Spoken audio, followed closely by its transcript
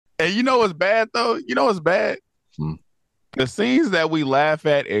And you know what's bad though? You know what's bad? Hmm. The scenes that we laugh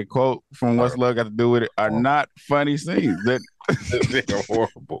at and quote from What's Are Love Got to Do with It are horrible. not funny scenes. That They're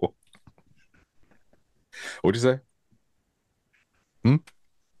horrible. What'd you say? Hmm?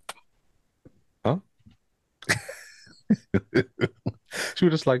 Huh? She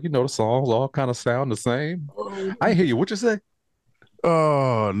was just like, the songs all kind of sound the same. I ain't hear you. What you say?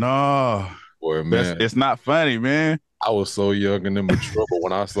 oh no. Boy, That's man, it's not funny, man. I was so young and immature, but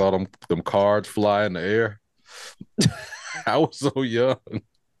when I saw them cards fly in the air, I was so young.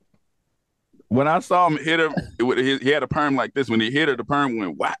 When I saw him hit him, he had a perm like this. When he hit her, the perm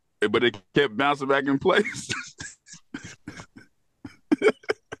went whack, but it kept bouncing back in place.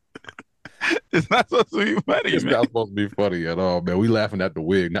 It's not supposed to be funny, It's man. not supposed to be funny at all, man. We laughing at the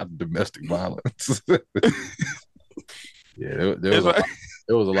wig, not the domestic violence. Yeah, there was It's a like lot.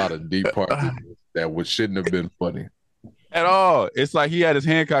 There was a lot of deep parts in this that would shouldn't have been funny. at all. It's like he had his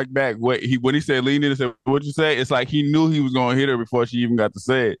hand cocked back. When he said lean in and said, "What'd you say?" It's like he knew he was gonna hit her before she even got to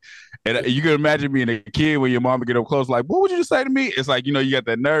say it. And you can imagine being a kid when your mom would get up close, like, "What would you just say to me?" It's like you got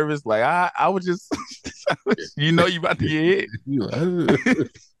that nervous, like I would just, you know, you about to get hit.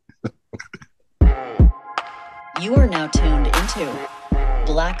 You are now tuned into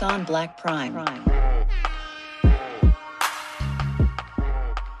Black on Black Prime.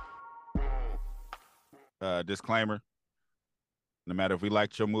 Disclaimer: no matter if we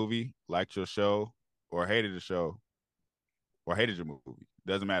liked your movie, liked your show, or hated the show, or hated your movie,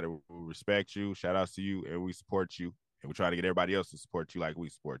 doesn't matter. We respect you, shout outs to you, and we support you, and we try to get everybody else to support you like we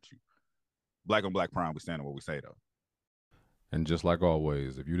support you. Black on Black Prime, we stand on what we say though. And just like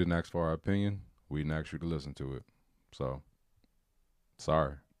always, if you didn't ask for our opinion, we didn't ask you to listen to it. So,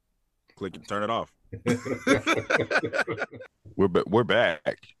 sorry. Click and turn it off. we're back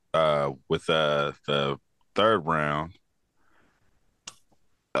with the third round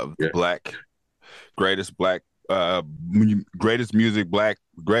of the Yeah. greatest black greatest music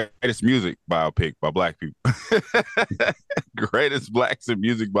biopic by black people. Greatest blacks in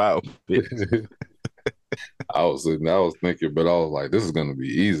music biopic. I was thinking, but I was like, this is gonna be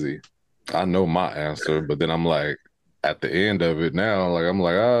easy. I know my answer, but then I'm like, at the end of it now, like I'm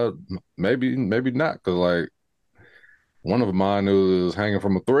like, maybe not, because like one of mine was hanging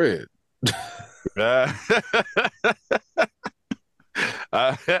from a thread. uh,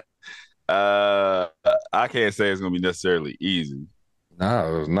 uh, uh, I can't say it's gonna be necessarily easy. Nah,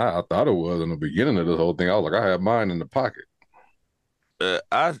 it was not. I thought it was in the beginning of this whole thing. I was like, I had mine in the pocket. Uh,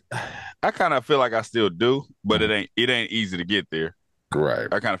 I I kind of feel like I still do, but Mhm. it ain't easy to get there. Right.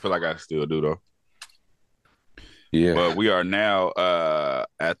 I kind of feel like I still do though. Yeah. But we are now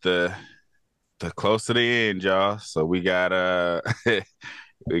at the close to the end, y'all. So we got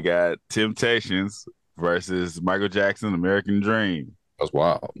we got Temptations versus Michael Jackson, American Dream. That's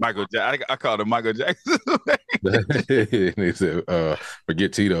wild. I called him Michael Jackson. They said,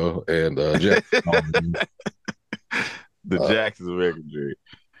 forget Tito and Jack. The Uh, Jackson's American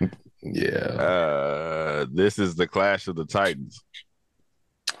Dream. yeah. This is the Clash of the Titans.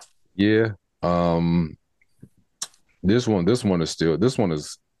 Yeah. Um, this one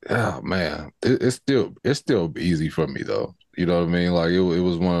is, oh man, it's still easy for me though. You know what I mean? Like it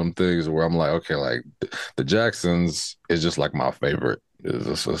was one of them things where I'm like, okay, like the Jacksons is just like my favorite.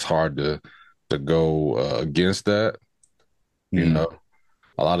 It's hard to go against that. You Mm. know,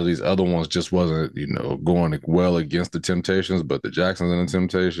 a lot of these other ones just wasn't, going well against the Temptations, but the Jacksons and the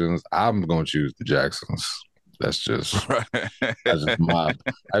Temptations, I'm gonna choose the Jacksons. That's just that's just my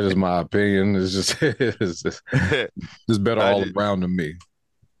that's just my opinion. It's just it's better I all just, around to me.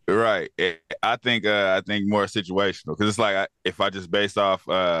 right. I think more situational because it's like if I just based off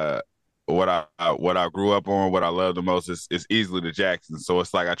what I grew up on, what I love the most is easily the Jacksons. So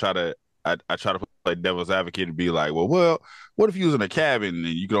it's like I try to play devil's advocate and be like, well, what if you was in a cabin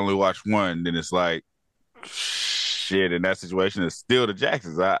and you could only watch one? Then it's like shit. In that situation, it's still the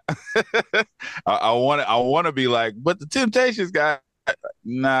Jacksons. I want to be like, but the Temptations guy,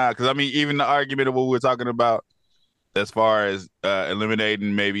 nah. Because I mean, even the argument of what we were talking about as far as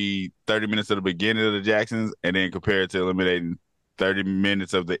eliminating maybe 30 minutes of the beginning of the Jacksons and then compare it to eliminating 30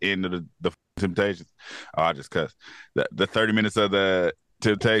 minutes of the end of the Temptations. Oh, I just cussed. The 30 minutes of the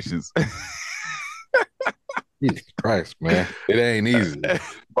Temptations. Jesus Christ, man. It ain't easy.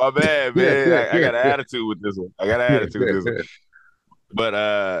 My bad, man. I got an attitude with this one. I got an attitude with this one.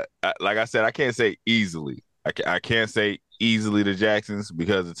 But like I said, I can't say easily. I can't say easily the Jacksons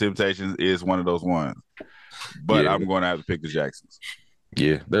because the Temptations is one of those ones. But Yeah, I'm going to have to pick the Jacksons.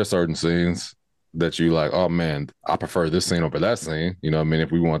 yeah. There's certain scenes. that you like, oh man, I prefer this scene over that scene. You know what I mean?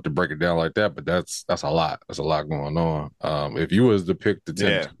 If we want to break it down like that, but that's a lot. That's a lot going on. If you was to pick the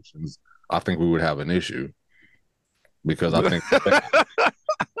Yeah. Temptations, I think we would have an issue because I think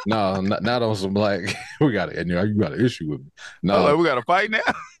no, not on some like we got it, and you got an issue with me. I'm No, like, we got to fight now.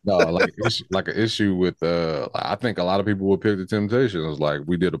 no, like an issue with I think a lot of people would pick the Temptations. Like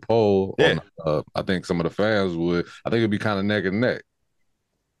we did a poll Yeah. on I think some of the fans would I think it'd be kind of neck and neck.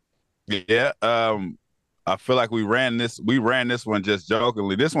 Yeah. I feel like we ran this one just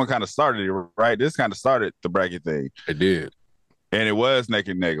jokingly. This one kind of started it, right? This kind of started the bracket thing. It did. And it was neck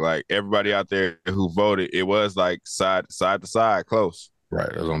and neck. Like everybody out there who voted, it was like side to side, close. Right,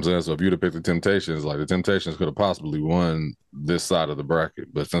 that's what I'm saying. So if you'd have picked the Temptations, like the Temptations could have possibly won this side of the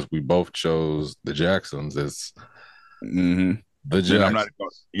bracket, but since we both chose the Jacksons, it's Mm-hmm. the Then I'm not.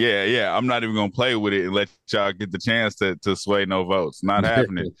 Jacksons. Yeah. I'm not even gonna play with it and let y'all get the chance to sway no votes. Not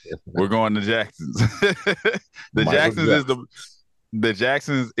happening. We're going to Jacksons. The Michael Jacksons Jackson. the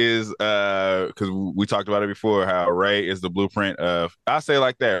Jacksons is because we talked about it before. How Ray is the blueprint of. I say it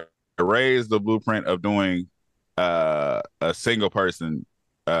like that. Ray is the blueprint of doing a single person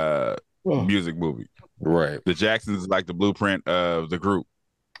music movie. Right, The Jacksons is like the blueprint of the group.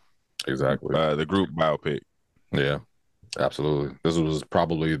 exactly. The group biopic. Yeah, absolutely. This was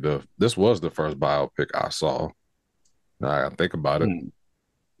the first biopic I saw. Now I think about it.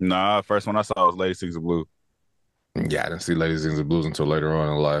 Nah, first one I saw was Lady Sings the Blue. Yeah, I didn't see Ladies and Blues until later on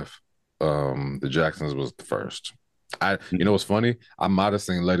in life. The Jacksons was the first. You know what's funny? I might have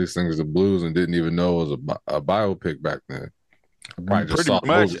seen Lady Sings the Blues and didn't even know it was a biopic back then. I probably just Pretty saw the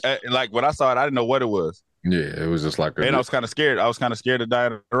much. movie. Like when I saw it, I didn't know what it was. Yeah, it was just like And I was kind of scared. I was kind of scared of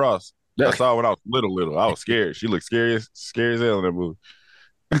Diana Ross. I saw her when I was little. I was scared. She looked scary as hell in that movie.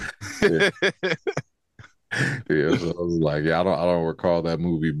 yeah. So I was like, yeah, I don't recall that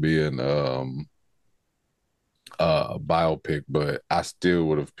movie being a biopic, but I still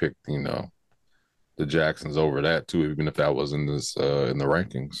would have picked, the Jacksons over that too, even if that was in this in the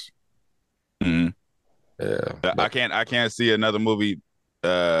rankings. Mm-hmm. Yeah, I can't see another movie.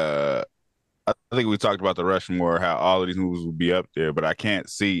 I think we talked about the Rushmore, how all of these movies would be up there, but I can't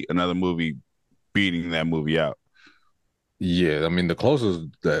see another movie beating that movie out. Yeah, I mean the closest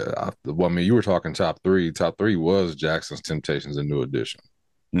you were talking top three. Top three was Jackson's Temptations and New Edition.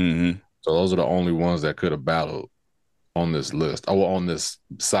 Mm-hmm. So those are the only ones that could have battled on this list. Oh, on this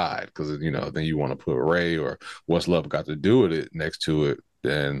side, because then you want to put Ray or What's Love Got to Do with It next to it.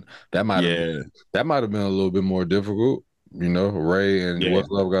 Then that might have been a little bit more difficult. Ray and What's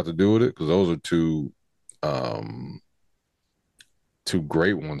Love Got to Do with It, because those are two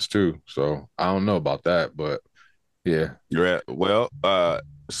great ones too. So I don't know about that, but yeah. You're right. Well,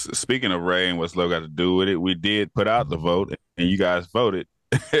 speaking of Ray and What's Love Got to Do with It, we did put out the vote, and you guys voted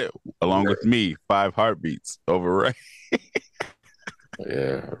along with me 5 Heartbeats over Ray.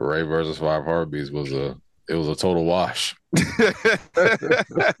 Yeah, Ray versus 5 Heartbeats was a total wash.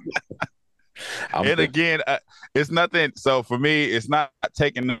 Again, it's nothing. So for me, it's not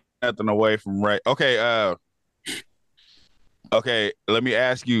taking nothing away from Ray. Okay, let me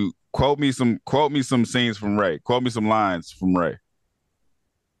ask you. Quote me some scenes from Ray. Quote me some lines from Ray.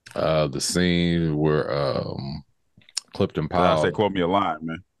 The scene where Clifton Powell. I say quote me a line,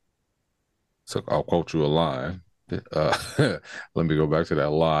 man. So I'll quote you a line. Let me go back to that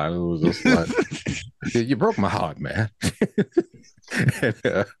line. It was just like, you broke my heart, man. And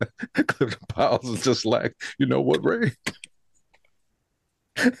Clifton Powell was just like, you know what, Ray?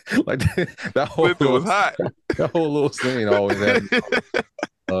 Like that whole was hot. That whole little scene always had.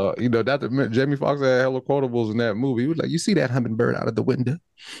 Jamie Foxx had hella quotables in that movie. He was like, "You see that hummingbird out of the window?"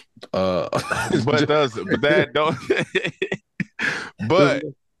 But I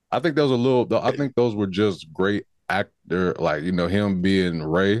think those I think those were just great actor, like him being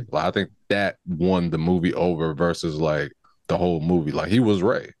Ray. Like I think that won the movie over versus like the whole movie. Like he was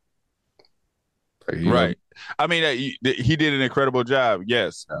Ray, right? I mean, he did an incredible job,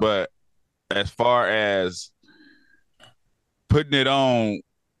 yes. Yeah. But as far as putting it on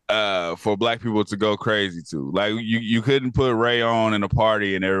for Black people to go crazy to, like you couldn't put Ray on in a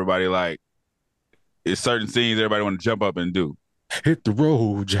party and everybody like it's certain scenes everybody want to jump up and do. Hit the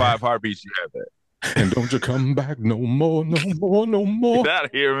road, Jack. 5 Heartbeats, you have that. And don't you come back no more, no more, no more. Get out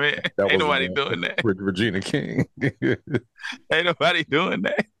of here, man. Ain't nobody doing that. Regina King. Ain't nobody doing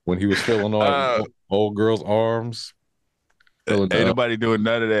that. When he was filling on old girl's arms. Ain't nobody doing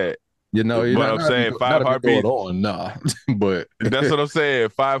none of that. But I'm saying 5 Heartbeats. Nah, but that's what I'm saying.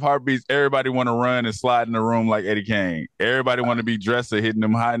 5 Heartbeats. Everybody want to run and slide in the room like Eddie Kane. Everybody want to be Dresser hitting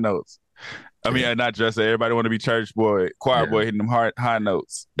them high notes. I mean, Yeah. not dresser. Everybody want to be church boy, choir Yeah. boy, hitting them high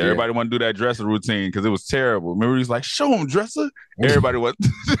notes. Yeah. Everybody want to do that dresser routine because it was terrible. Remember, he was like, "Show him dresser." Everybody want to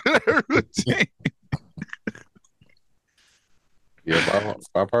do that routine. Yeah,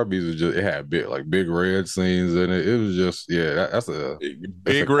 Five Heartbeats was just, it had big red scenes in it. It was just, yeah, that's a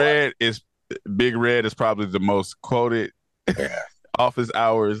Big Red is Big Red is probably the most quoted yeah. office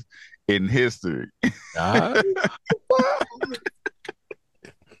hours in history. I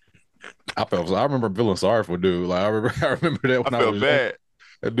remember feeling sorry for dude. Like I remember that when I I felt was bad. young.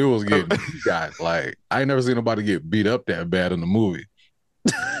 That dude was getting got like I ain't never seen nobody get beat up that bad in the movie.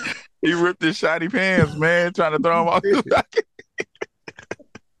 He ripped his shiny pants, man, trying to throw him off the bucket.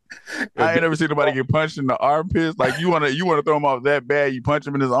 I ain't never seen nobody get punched in the armpits. Like you wanna throw him off that bad, you punch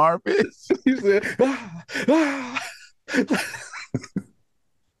him in his armpits. He said, ah.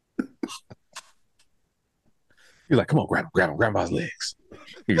 He's like, come on, grab him by his legs.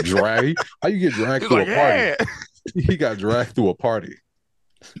 He drag. How you get dragged through Like, a party? yeah. He got dragged through a party.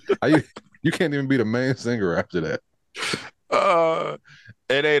 You can't even be the main singer after that.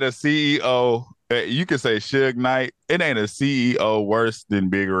 It ain't a CEO. You could say Suge Knight. It ain't a CEO worse than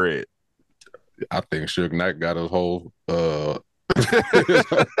Big Red. I think Suge Knight got his whole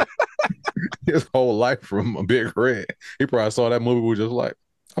his whole life from a Big Red. He probably saw that movie was just like,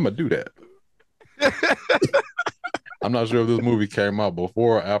 I'm gonna do that. I'm not sure if this movie came out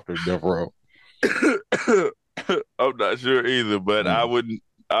before or after Death Row. I'm not sure either, but I wouldn't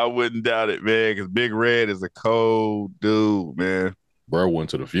doubt it, man, because Big Red is a cold dude, man. Bro went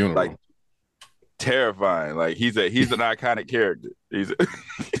to the funeral. Like terrifying. Like he's an iconic character. He's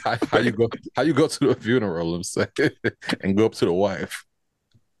how you go to the funeral and say and go up to the wife.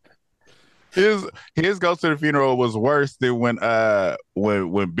 His go to the funeral was worse than when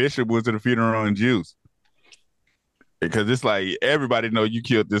Bishop went to the funeral in Juice. Because it's like everybody know you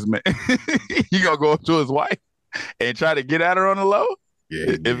killed this man. You gonna go up to his wife and try to get at her on the low?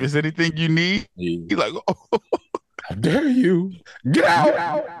 Yeah. If it's anything you need, he's like, oh. How dare you? Get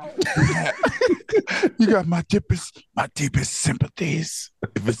out! You got my deepest sympathies.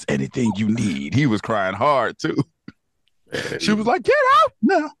 If it's anything you need. He was crying hard too. Man, she was like, get out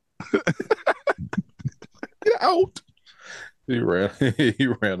now. Get out. He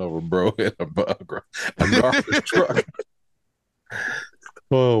ran over bro in a garbage truck.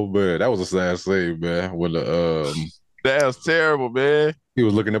 Oh man, that was a sad scene, man. When that was terrible, man. He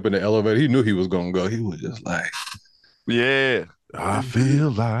was looking up in the elevator. He knew he was gonna go. He was just like, yeah, I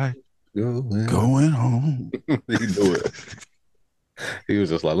feel like going home. He knew it. He was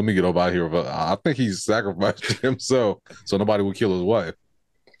just like, let me get up out of here. But I think he sacrificed himself so nobody would kill his wife.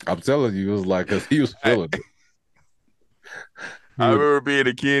 I'm telling you, it was like, because he was feeling it. I remember being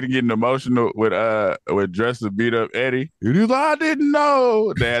a kid and getting emotional with Dresser beat up Eddie. He was like, I didn't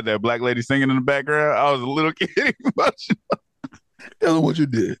know. They had that black lady singing in the background. I was a little kid emotional. Tell him what you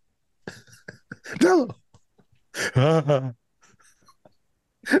did. Tell him.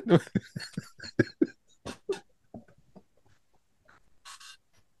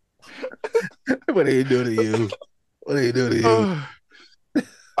 What are you doing to you? What are you doing to you?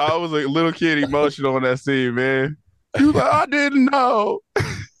 I was a little kid emotional on that scene, man. He was like, I didn't know.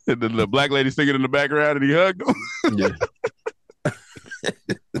 And then the black lady singing in the background and he hugged him. Yeah.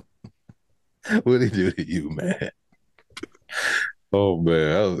 What did he do to you, man? Oh,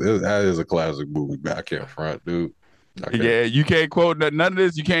 man. That is a classic movie, man. I can't front, dude. Yeah, you can't quote none of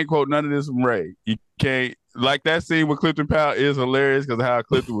this. You can't quote none of this from Ray. You can't. Like that scene with Clifton Powell is hilarious because of how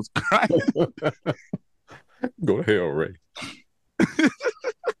Clifton was crying. Go to hell, Ray.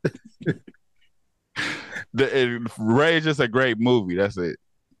 Ray is just a great movie. That's it.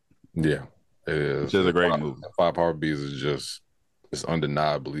 Yeah, it is. It's just a great movie. Five Heartbeats is it's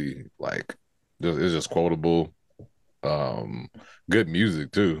undeniably it's just quotable. Good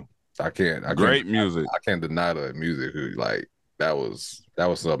music too. Great music. I can't deny the music. Like that was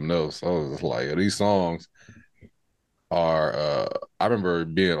something else. I was just like, these songs are. I remember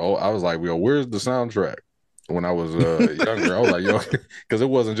being old. I was like, yo, where's the soundtrack? When I was younger, I was like, yo, because it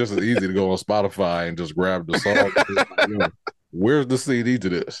wasn't just as easy to go on Spotify and just grab the song. Like, yo, where's the CD to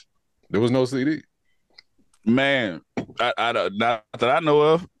this? There was no CD. Man, I not that I know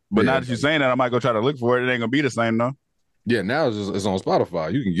of, but now that you're saying that, I might go try to look for it. It ain't gonna be the same though. Yeah, now it's on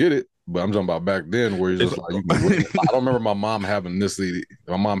Spotify. You can get it, but I'm talking about back then where it's just like you can. I don't remember my mom having this CD.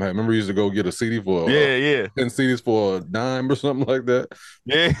 My mom remember used to go get a CD for 10 CDs for a dime or something like that.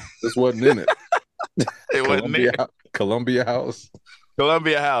 Yeah, this wasn't in it. It wasn't in it. Columbia House.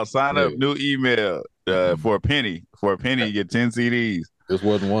 Sign up, new email for a penny. For a penny, you get 10 CDs. This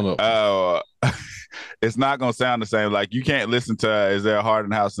wasn't one of them. it's not gonna sound the same. Like you can't listen to "Is There a Heart in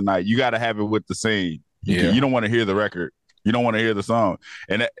the House Tonight." You got to have it with the scene. Yeah. You don't want to hear the record. You don't want to hear the song.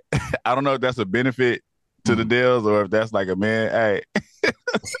 And I don't know if that's a benefit to the deals or if that's like a man. Hey,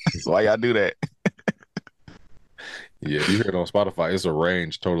 that's why y'all do that. Yeah, you hear it on Spotify, it's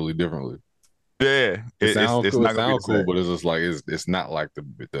arranged totally differently. Yeah, it sounds it's cool. not It gonna sounds be the cool, same. but it's just like it's not like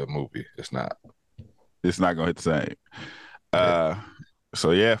the movie. It's not. It's not gonna hit the same. Yeah. So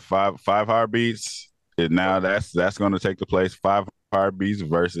yeah, five heartbeats. And now that's gonna take the place. Five heartbeats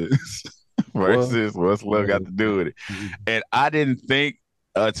versus what's love got to do with it. And I didn't think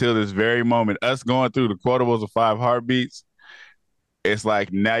until this very moment, us going through the quotables of five heartbeats, it's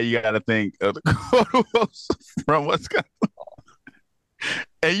like now you got to think of the quotables from what's going on.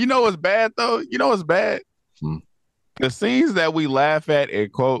 And you know what's bad though? You know what's bad? The scenes that we laugh at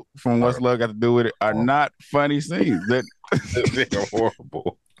and quote from what's love got to do with it are not funny scenes. They're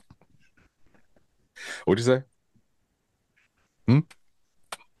horrible. What'd you say?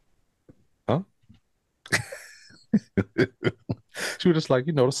 Huh? She was just like,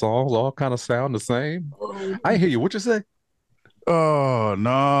 the songs all kind of sound the same. I ain't hear you. What you say? Oh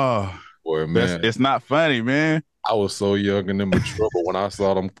no. Boy, man. It's not funny, man. I was so young and immature, but when I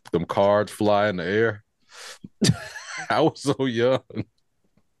saw them cards fly in the air, I was so young.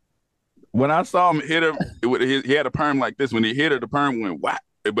 When I saw him hit her, he had a perm like this. When he hit her, the perm went whack,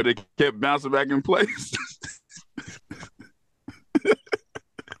 but it kept bouncing back in place.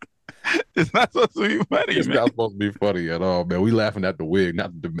 It's not supposed to be funny. It's not supposed to be funny at all, man. We laughing at the wig,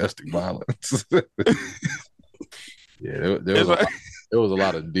 not the domestic violence. Yeah, there was a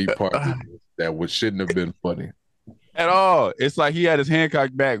lot of deep parts that shouldn't have been funny at all. It's like he had his hand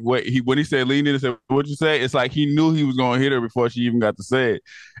cocked back. When he said lean in and said, "What'd you say?" It's like he knew he was going to hit her before she even got to say it.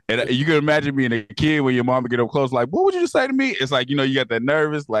 And you can imagine being a kid when your mom would get up close, like, "What would you just say to me?" It's like, you got that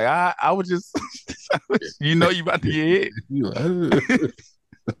nervous, like I would just, you about to get hit.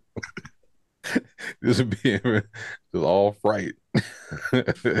 This would be just all fright.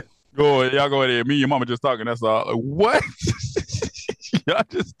 Y'all go ahead. Me and your mama just talking. That's all. What? Y'all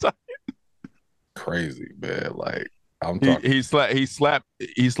just talking. Crazy, man. Like I'm talking. He slapped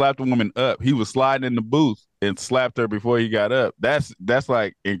the woman up. He was sliding in the booth and slapped her before he got up. That's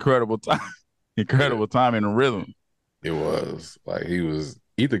like incredible time. Incredible time in the rhythm. It was like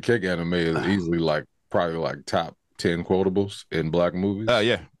Eat the Cake Anime is easily probably top 10 quotables in black movies.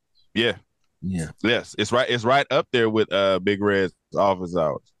 Yeah. Yes, it's right up there with Big Red's Office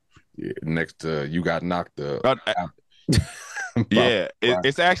Hours. Yeah, next to You Got Knocked Up. Yeah,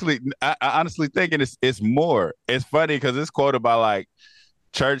 it's actually I honestly thinking it's more. It's funny because it's quoted by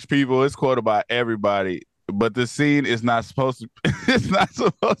church people. It's quoted by everybody. But the scene is not supposed to. It's not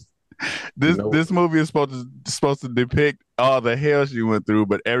supposed. This movie is supposed to depict all the hell she went through,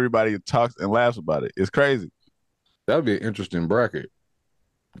 but everybody talks and laughs about it. It's crazy. That would be an interesting bracket.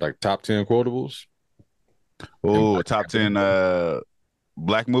 Top 10 quotables. Oh, top 10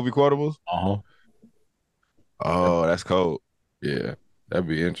 black movie quotables. Oh, that's cold. Yeah, that'd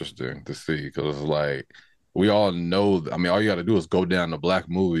be interesting to see because we all know. I mean, all you got to do is go down to black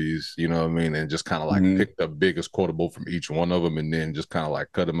movies, you know what I mean, and just kind of pick the biggest quotable from each one of them, and then just kind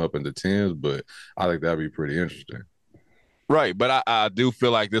of cut them up into tens. But I think that'd be pretty interesting. Right, but I do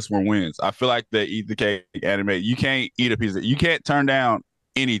feel like this one wins. I feel like the Eat the Cake anime. You can't eat a piece of. You can't turn down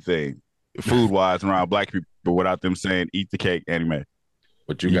anything food wise around black people without them saying "Eat the Cake" anime.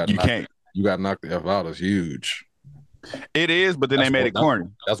 But you can't. You got knocked the F out is huge. It is, but then they made it corny.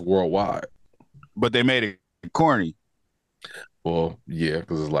 That's worldwide. But they made it corny. Well, yeah,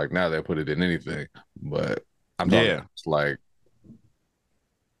 because it's now they put it in anything. But I'm talking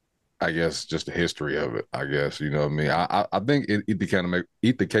I guess just the history of it. I guess you know what I mean. I think Eat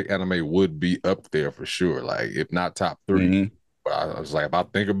the Cake anime would be up there for sure. If not top 3. But I was if I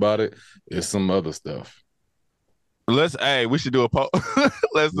think about it, it's some other stuff. We should do a poll.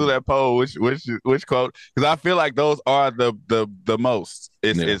 Let's do that poll. Which quote? Because I feel like those are the most.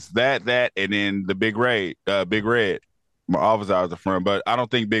 It's that and then the Big Red. My Office Hours are from, but I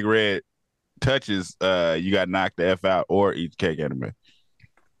don't think Big Red touches. You got knocked the F out or Eat the Cake anime.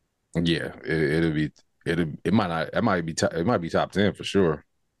 Yeah, it might be top 10 for sure.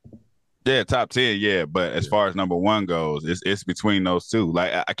 Yeah, top 10. Yeah, but as far as number 1 goes, it's between those two.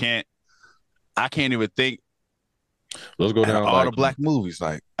 I can't even think. Let's go down all the black movies.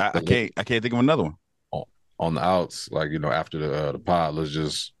 I can't think of another one. On the outs, after the pod, let's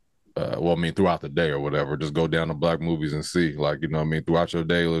just throughout the day or whatever, just go down to black movies and see, throughout your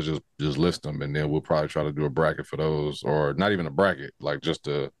day, let's just list them, and then we'll probably try to do a bracket for those, or not even a bracket, just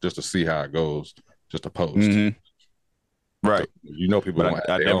to see how it goes, just a post. Right. So, people. But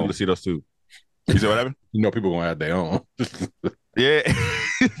I definitely see those two. You see what happened? You know, people gonna have their own. Yeah.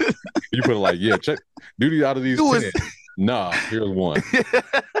 You put it like, yeah, check, do these out of these You 10. is Nah, here's one.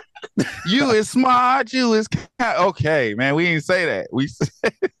 you is smart. You is okay, man. We didn't say that. We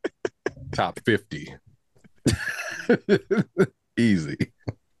Top 50. Easy.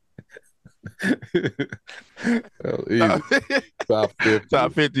 Easy. Top 50.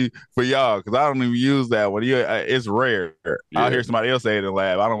 top 50 for y'all because I don't even use that one. It's rare. Yeah. I'll hear somebody else say it in the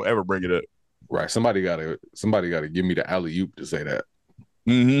lab. I don't ever bring it up. Right. Somebody gotta give me the alley oop to say that.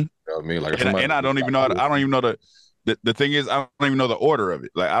 Mm-hmm. You know what I mean? Like, And I don't even know. I don't even know the thing is I don't even know the order of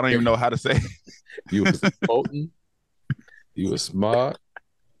it. Like I don't even know how to say. You was potent, you was smart,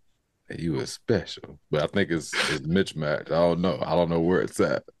 and you was special. But I think it's mismatched. I don't know where it's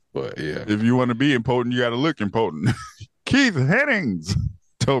at. But yeah. If you want to be impotent, you got to look impotent. Keith Hennings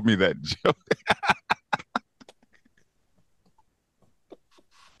told me that joke.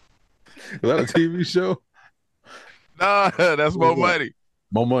 Is that a TV show? Nah, that's more money.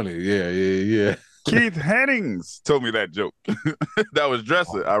 More money. Yeah. Keith Hennings told me that joke. That was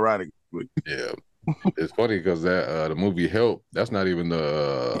Dresser, ironically. Yeah. It's funny because that the movie Help, that's not even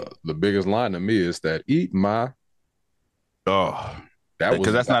the biggest line to me. It's that eat my. Oh, that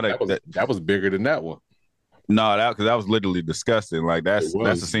was that's not that was bigger than that one. No, because that was literally disgusting. Like that's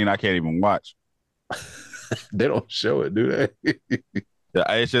a scene I can't even watch. They don't show it, do they?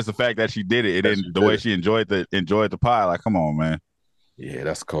 Yeah, it's just the fact that she did it. It didn't the way she enjoyed the pie. Like, come on, man. Yeah,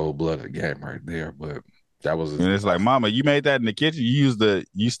 that's cold-blooded game right there. But that was. And it's like, Mama, you made that in the kitchen. You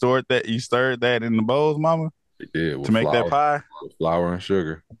stirred that in the bowls, Mama. It did to make that pie with flour and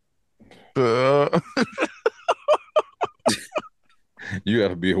sugar. You got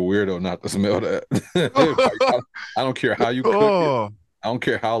to be a weirdo not to smell that. I don't care how you cook it. I don't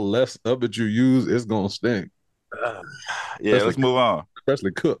care how less of it you use. It's gonna stink. Yeah, let's move on.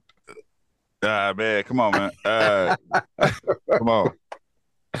 Especially cooked. Man, come on, man. Come on.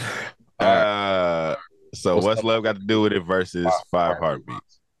 So what's love got to do with it versus Five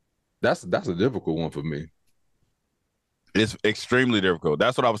Heartbeats? That's a difficult one for me. It's extremely difficult.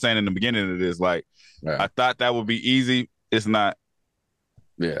 That's what I was saying in the beginning of this. Like, I thought that would be easy. It's not.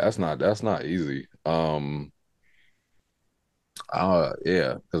 Yeah, that's not easy. Yeah,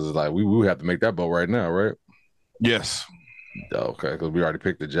 because it's like we would have to make that vote right now, right? Yes. Okay, because we already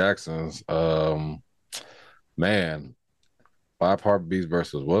picked the Jacksons. Man, Five Heartbeats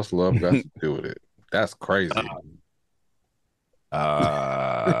versus What's Love Got to Do with It? That's crazy.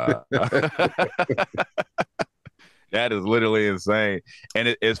 That is literally insane,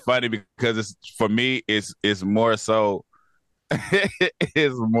 and it's funny because it's for me. It's more so.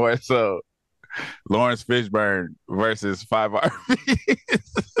 It's more so Lawrence Fishburne versus Five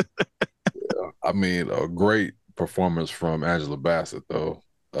Heartbeats. Yeah, I mean, a great performance from Angela Bassett, though.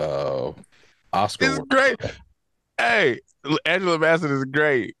 Oscar. It's great. Hey, Angela Bassett is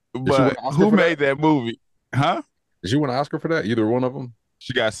great, but who made that movie? Huh? Did she win an Oscar for that? Either one of them?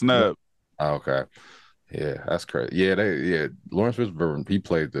 She got snubbed. Oh, okay. Yeah, that's crazy. Yeah, Lawrence Fishburne, he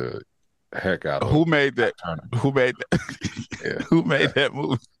played the heck out of Who made that? Who made that? Yeah. Who made that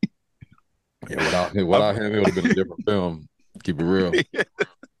movie? Yeah, without him, it would have been a different film. Keep it real.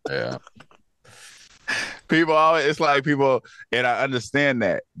 Yeah. People always, it's like people, and I understand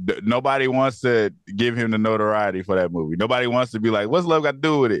that. Nobody wants to give him the notoriety for that movie. Nobody wants to be like, what's love got to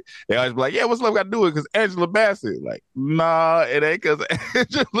do with it? They always be like, yeah, what's love got to do with it? Because Angela Bassett. Like, nah, it ain't because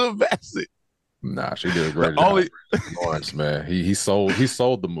Angela Bassett. Nah, she did a great job. Lawrence, man. He sold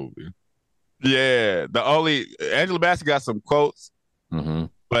the movie. Yeah. Angela Bassett got some quotes,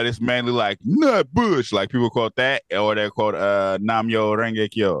 but it's mainly like, nut bush. Like people quote that, or they quote Namyo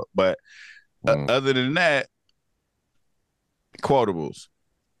Rengekyo. But other than that, quotables.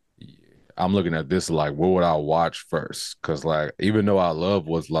 Yeah. I'm looking at this like, what would I watch first? Because like, even though I love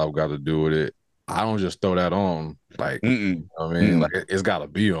What's Love Got to Do with It, I don't just throw that on. Like, you know what I mean, like it's got to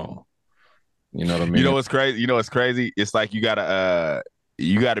be on. You know what I mean? You know what's crazy? It's like you gotta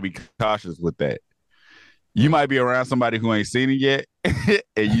be cautious with that. You might be around somebody who ain't seen it yet,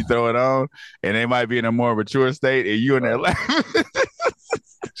 and you throw it on, and they might be in a more mature state, and you in there laughing.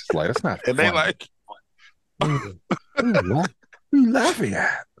 Just like, that's not. And funny. they like, what are you laughing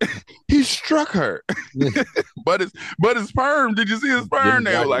at? He struck her, but his sperm. Did you see his sperm?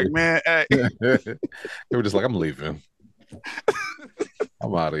 They were like, man, hey. They were just like, I'm leaving.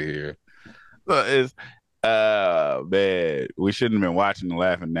 I'm out of here. So it's man, we shouldn't have been watching and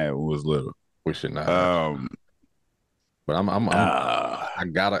laughing at when we was little. We should not. But I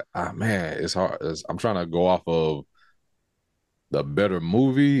gotta, man, it's hard. I'm trying to go off of the better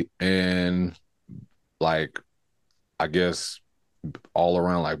movie and like, I guess all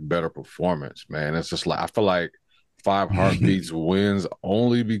around like better performance, man. It's just like I feel like Five Heartbeats wins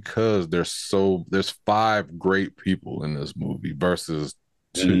only because there's five great people in this movie versus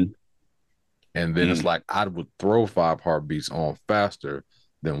two. Mhm. And then it's like I would throw Five Heartbeats on faster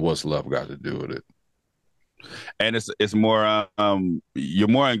than What's Love Got to Do with it. And it's more you're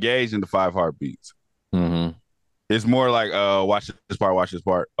more engaged in the Five Heartbeats. Mm-hmm. It's more like watch this part,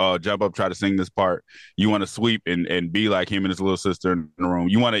 jump up, try to sing this part. You want to sweep and be like him and his little sister in the room.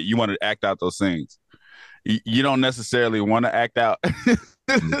 You want to act out those scenes. You don't necessarily want to act out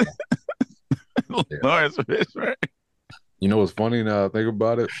Lawrence Fishburne. You know what's funny now I think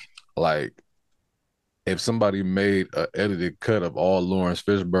about it? Like if somebody made an edited cut of all Lawrence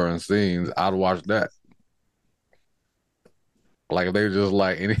Fishburne scenes, I'd watch that. Like if they just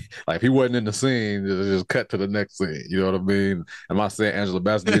like if he wasn't in the scene, just cut to the next scene. You know what I mean? I'm not saying Angela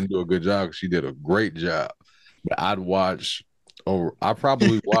Bassett didn't do a good job because she did a great job. But I'd watch or I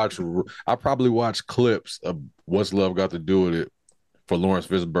probably watch clips of What's Love Got to Do with It for Lawrence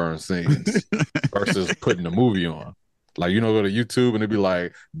Fishburne scenes versus putting the movie on. Like, go to YouTube and it'd be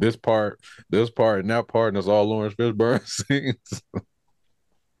like this part, and that part, and it's all Lawrence Fishburne scenes.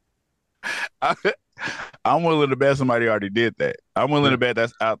 I'm willing to bet somebody already did that. I'm willing to bet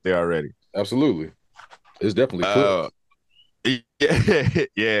that's out there already. Absolutely. It's definitely cool.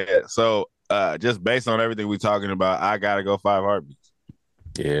 Yeah. So just based on everything we're talking about, I gotta go Five Heartbeats.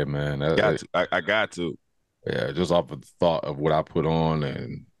 Yeah, man. I got to. Yeah, just off of the thought of what I put on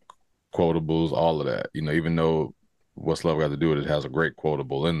and quotables, all of that. Even though What's Love Got to Do with It has a great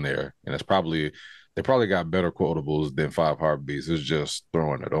quotable in there, and they probably got better quotables than Five Heartbeats. It's just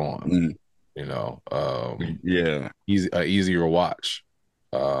throwing it on. Yeah, easier watch.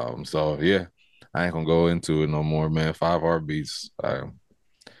 So yeah, I ain't gonna go into it no more, man. Five Heartbeats. If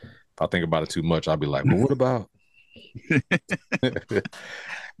I think about it too much, I'll be like, well, what about?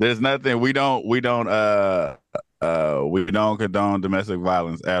 There's nothing we don't condone domestic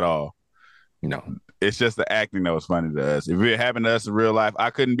violence at all. No, it's just the acting that was funny to us. If it happened to us in real life, I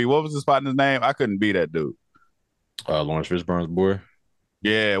couldn't be. What was his partner's name? I couldn't be that dude. Lawrence Fishburne's boy.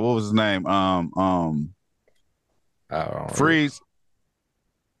 Yeah, what was his name? I don't Freeze.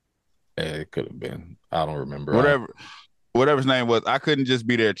 It could have been. I don't remember. Whatever his name was, I couldn't just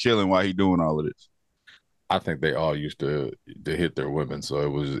be there chilling while he doing all of this. I think they all used to hit their women, so it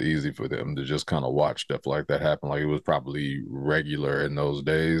was easy for them to just kind of watch stuff like that happen. Like it was probably regular in those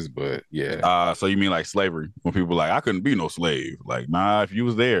days, but yeah. So you mean like slavery? When people were like, I couldn't be no slave. Like, nah, if you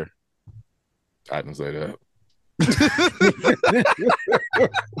was there. I didn't say that.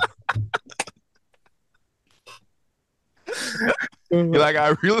 You're like, I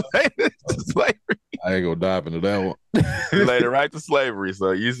related to slavery. I ain't gonna dive into that one. Related right to slavery.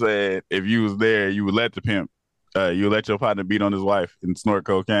 So you said if you was there, you would let the pimp, you would let your partner beat on his wife and snort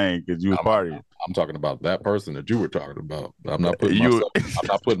cocaine because you was partying. I'm talking about that person that you were talking about. I'm not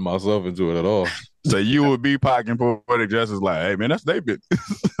putting myself into it at all. So you would be pocketing poetic justice like, hey man, that's they bitch.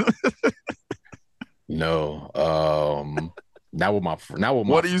 No. Not with my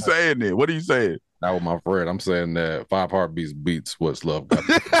What are you saying then? What are you saying? Not with my friend. I'm saying that Five Heartbeats beats What's Love Got to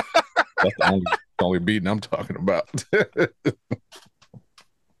Do. That's the only beating I'm talking about.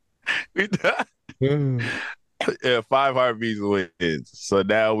 Yeah, Five Heartbeats wins. So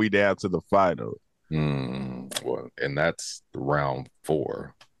now we down to the final. Well, and that's round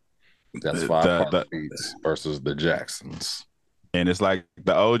 4. That's Five Heartbeats versus the Jacksons. And it's like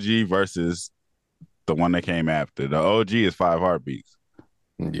the OG versus the one that came after. The OG is Five Heartbeats.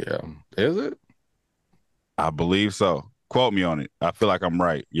 Yeah. Is it? I believe so. Quote me on it. I feel like I'm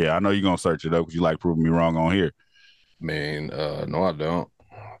right. Yeah, I know you're going to search it up because you like proving me wrong on here. I mean, no, I don't.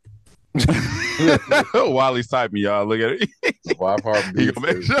 While he's typing, y'all, look at it. Five Heartbeats,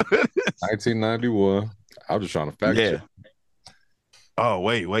 1991. I was just trying to fact check. Oh,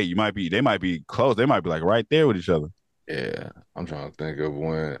 wait. They might be close. They might be like right there with each other. Yeah. I'm trying to think of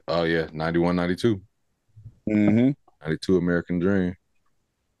when. Oh, yeah. 91, 92. 92 American Dream.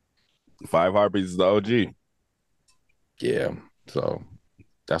 Five Heartbeats is the OG. Yeah. So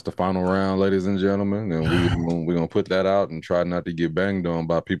that's the final round, ladies and gentlemen. And we're going to put that out and try not to get banged on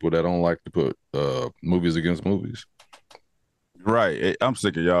by people that don't like to put movies against movies. Right. I'm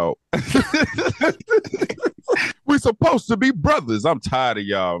sick of y'all. We're supposed to be brothers. I'm tired of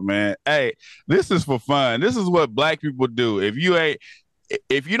y'all, man. Hey, this is for fun. This is what black people do. If you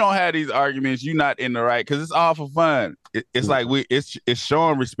don't have these arguments, you're not in the right, because it's all for fun. It's like it's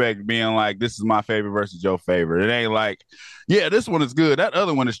showing respect, being like, this is my favorite versus your favorite. It ain't like, yeah, this one is good, that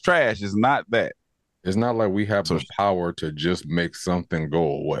other one is trash. It's not that. It's not like we have the power to just make something go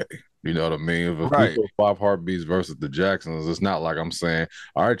away. You know what I mean? If we Right. put Five Heartbeats versus the Jacksons, it's not like I'm saying,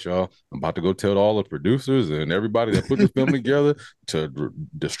 all right, y'all, I'm about to go tell all the producers and everybody that put the film together to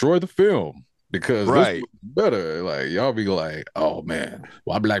destroy the film because this Right. was better. Like, y'all be like, oh man,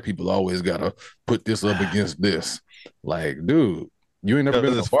 why black people always gotta put this up against this? Like, dude, you ain't never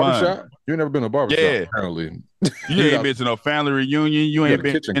been Because in a it's fun. barbershop? You ain't never been in a barbershop, Yeah. apparently. You You ain't got been to no family reunion. You you got ain't a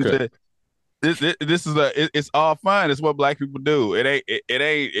been kitchen cut. to this is it's all fun. It's what black people do. It ain't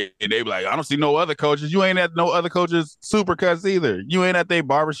and they be like, I don't see no other coaches. You ain't at no other coaches supercuts either. You ain't at their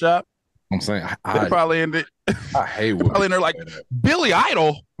barbershop. I'm saying They probably in the, I hate they when probably in people there like say that. Billy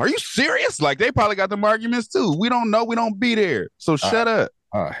Idol. Are you serious? Like they probably got them arguments too. We don't know. We don't be there. So shut up.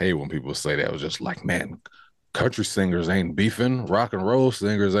 I hate when people say that. It was just like, man, country singers ain't beefing, rock and roll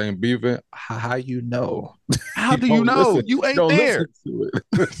singers ain't beefing. How you know? How You do you don't know? listen. You You ain't don't listen there.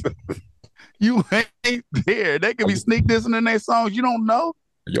 to it. You ain't there. They could be sneak dissing in their songs. You don't know.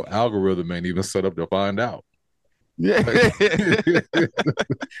 Your algorithm ain't even set up to find out. Yeah. I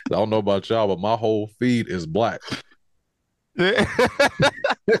don't know about y'all, but my whole feed is black.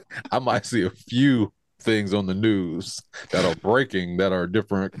 I might see a few things on the news that are breaking that are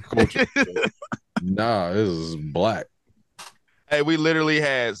different cultures. Nah, this is black. Hey, we literally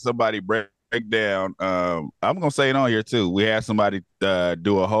had somebody break down. I'm gonna say it on here too. We had somebody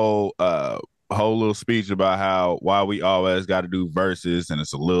do a whole little speech about how why we always got to do verses and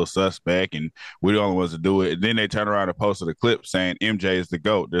it's a little suspect and we're the only ones to do it. And then they turn around and posted a clip saying MJ is the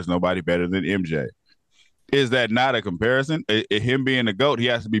GOAT. There's nobody better than MJ. Is that not a comparison? Him being the GOAT, he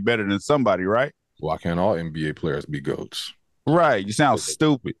has to be better than somebody, right? Why can't all NBA players be GOATs? Right. You sound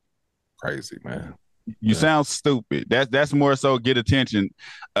stupid. Crazy, man. You sound stupid. That's more so get attention.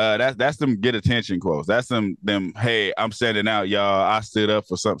 That's them get attention quotes. That's them hey, I'm sending out, y'all. I stood up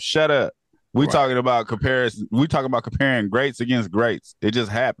for something. Shut up. We Right. talking about comparison. We talking about comparing greats against greats. It just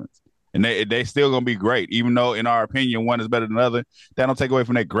happens. And they still gonna be great, even though in our opinion one is better than the other. That don't take away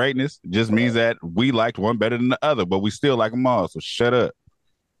from their greatness. It just means that we liked one better than the other, but we still like them all. So shut up.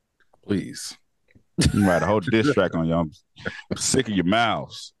 Please. You write a whole diss track on y'all. I'm sick of your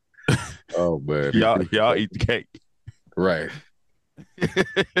mouths. Oh man. Y'all eat the cake. Right.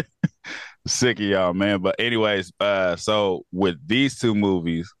 Sick of y'all, man. But anyways, so with these two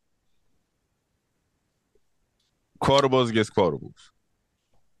movies, quotables against quotables.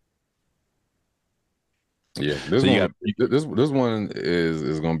 Yeah, this So you one, got this one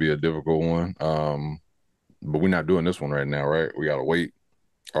is going to be a difficult one. But we're not doing this one right now, right? We got to wait,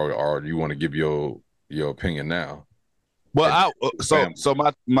 or you want to give your opinion now? well, Family. so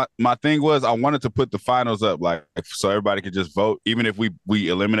my thing was I wanted to put the finals up like so everybody could just vote, even if we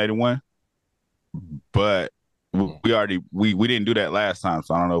eliminated one. But we already we didn't do that last time,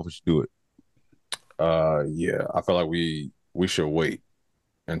 so I don't know if we should do it. Yeah, I feel like we should wait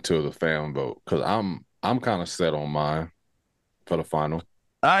until the fan vote because I'm kind of set on mine for the final.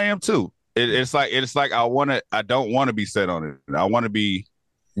 I am too. It's like I don't want to be set on it. I want to be.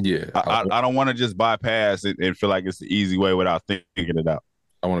 Yeah, I don't want to just bypass it and feel like it's the easy way without thinking it out.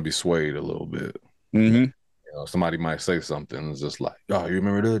 I want to be swayed a little bit. Mm-hmm. You know, somebody might say something, it's just like, oh, you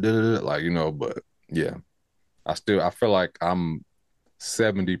remember that? Like, you know, but yeah, I feel like I'm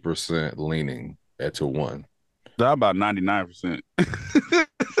 70% leaning to one. So I'm about 99%.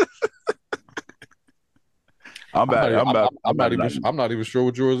 I'm not even sure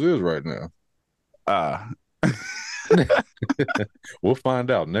what yours is right now. We'll find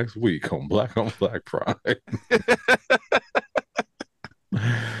out next week on Black Pride.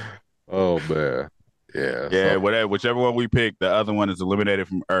 Oh man. Yeah. Yeah, whatever, whichever one we pick, the other one is eliminated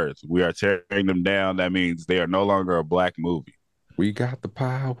from Earth. We are tearing them down. That means they are no longer a black movie. We got the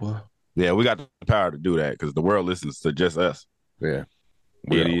power. Yeah, we got the power to do that because the world listens to just us. Yeah.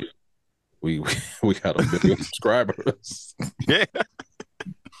 Idiot. We got 1 million subscribers. Yeah.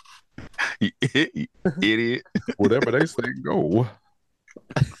 Idiot. Whatever they say, go.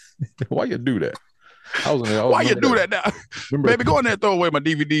 Why you do that? Why you do that now? Baby, go in there and throw away my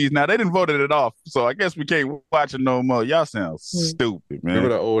DVDs now. They didn't vote it off, so I guess we can't watch it no more. Y'all sound stupid, man. Remember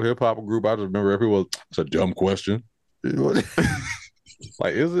that old hip hop group? I just remember everyone. It's a dumb question. Like,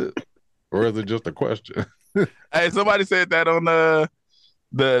 is it, or is it just a question? Hey, somebody said that on I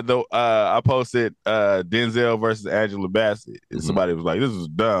posted Denzel versus Angela Bassett, and somebody was like, "This is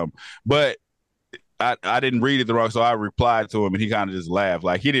dumb," but I didn't read it the wrong, so I replied to him, and he kind of just laughed,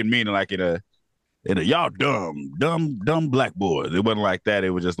 like he didn't mean it like in a y'all dumb black boys. It wasn't like that. It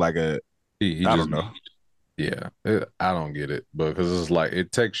was just like I don't know. Yeah, I don't get it, but because it's like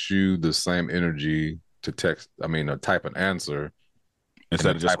it takes you the same energy to type an answer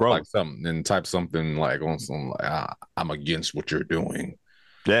instead of just scrolling like something and type something like on some like I'm against what you're doing.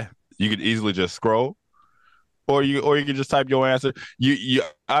 Yeah, You could easily just scroll, or you can just type your answer. You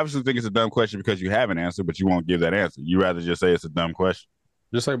obviously think it's a dumb question because you have an answer, but you won't give that answer. You rather just say it's a dumb question.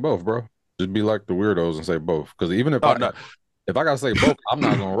 Just say both, bro. Just be like the weirdos and say both. Because even Oh no, if I gotta say both, I'm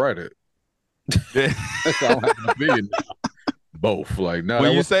not gonna write it. yeah. I don't have an opinion. Both. Like, no,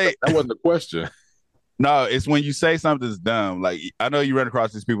 When that wasn't the question. no, it's when you say something's dumb. Like I know you run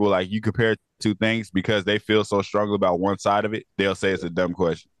across these people like you compare two things because they feel so strongly about one side of it. They'll say it's a dumb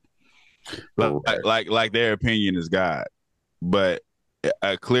question. Like their opinion is God, but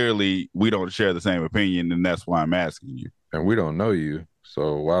clearly we don't share the same opinion, and that's why I'm asking you. And we don't know you,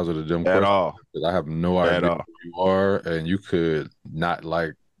 so why is it a dumb At question? all. Because I have no idea who you are, and you could not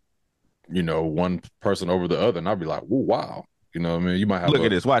like, one person over the other, and I'd be like, "Whoa, wow," you know what I mean? You might have look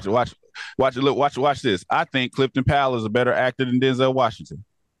at this. Watch this. I think Clifton Powell is a better actor than Denzel Washington.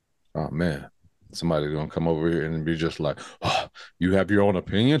 Oh man, somebody's gonna come over here and be just like, "Oh, you have your own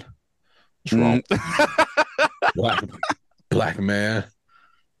opinion? What's wrong? Black man."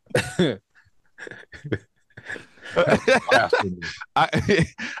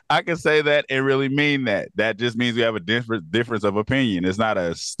 I can say that and really mean that. That just means we have a difference of opinion. It's not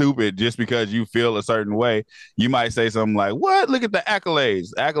a stupid just because you feel a certain way. You might say something like, "What? Look at the accolades.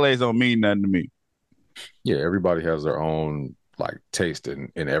 Accolades don't mean nothing to me." Yeah, everybody has their own like taste in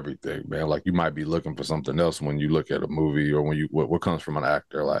everything, man. Like you might be looking for something else when you look at a movie or when you what comes from an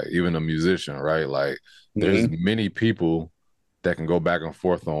actor, like even a musician, right? Like there's many people that can go back and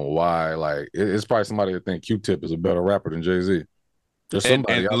forth on why. Like it's probably somebody that think Q-Tip is a better rapper than Jay-Z. There's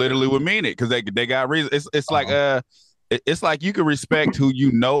somebody and literally would mean it because they got reasons. It's like it's like you can respect who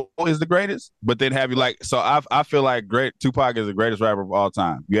you know is the greatest, but then have you like so I feel like Tupac is the greatest rapper of all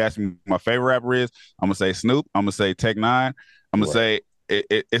time. You ask me who my favorite rapper is, I'm gonna say Snoop, I'm gonna say Tech Nine, I'm gonna say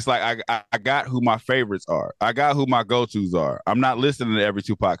it's like I got who my favorites are. I got who my go-tos are. I'm not listening to every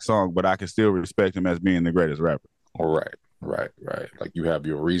Tupac song, but I can still respect him as being the greatest rapper. Right. Like you have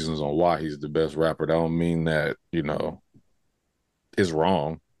your reasons on why he's the best rapper. That don't mean that, it's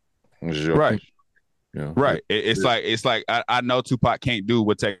wrong. It's your right. Opinion. Right. It's like I know Tupac can't do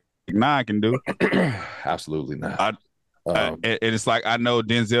what Tech Nine can do. Absolutely not. And it's like I know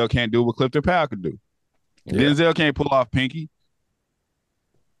Denzel can't do what Clifton Powell can do. Yeah. Denzel can't pull off Pinky.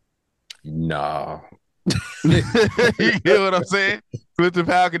 Nah. You hear what I'm saying? Clifton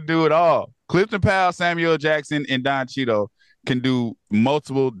Powell can do it all. Clifton Powell, Samuel Jackson, and Don Cheadle can do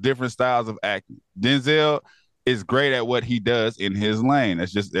multiple different styles of acting. Denzel is great at what he does in his lane.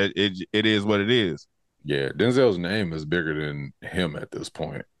 It's just it is what it is. Yeah, Denzel's name is bigger than him at this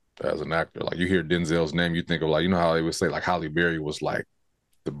point as an actor. Like you hear Denzel's name, you think of like how they would say like Halle Berry was like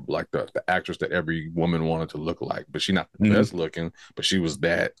the actress that every woman wanted to look like, but she's not the best looking, but she was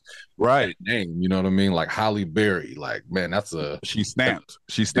that name. You know what I mean? Like Halle Berry, like man, that's she stamped.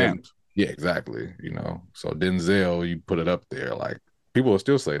 Yeah, exactly. So Denzel, you put it up there, like people will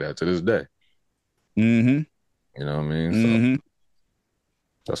still say that to this day. You know what I mean?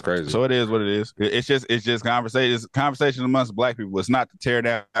 So that's crazy. So it is what it is. It's just conversation. It's conversation amongst Black people. It's not to tear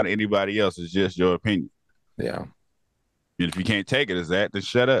down anybody else. It's just your opinion. Yeah. And if you can't take it as that, then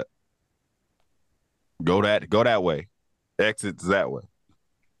shut up. Go that way. Exits that way.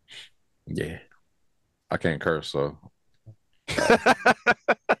 Yeah. I can't curse, so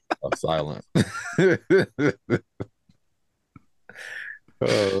I'm silent.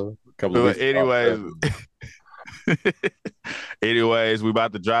 Anyways, we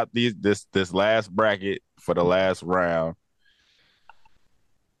about to drop this last bracket for the last round.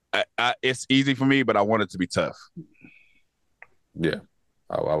 It's easy for me, but I want it to be tough. Yeah,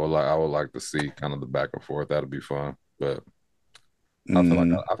 I would like to see kind of the back and forth. That'd be fun, but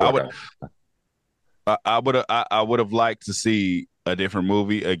I would have liked to see a different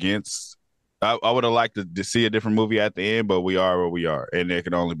movie against. I would have liked to see a different movie at the end, but we are where we are, and there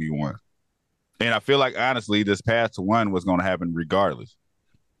can only be one. And I feel like honestly, this path to one was going to happen regardless.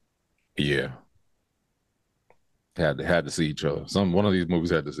 Yeah, had to see each other. One of these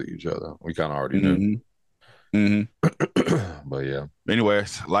movies had to see each other. We kind of already knew. But yeah.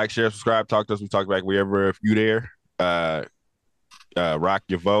 Anyways, like, share, subscribe, talk to us. We talk back wherever if you there. Rock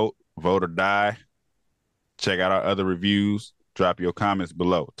your vote or die. Check out our other reviews. Drop your comments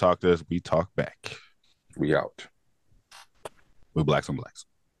below. Talk to us. We talk back. We out. We're Blacks on Blacks.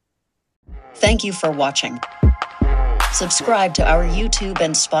 Thank you for watching. Subscribe to our YouTube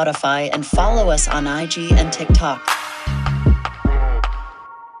and Spotify and follow us on IG and TikTok.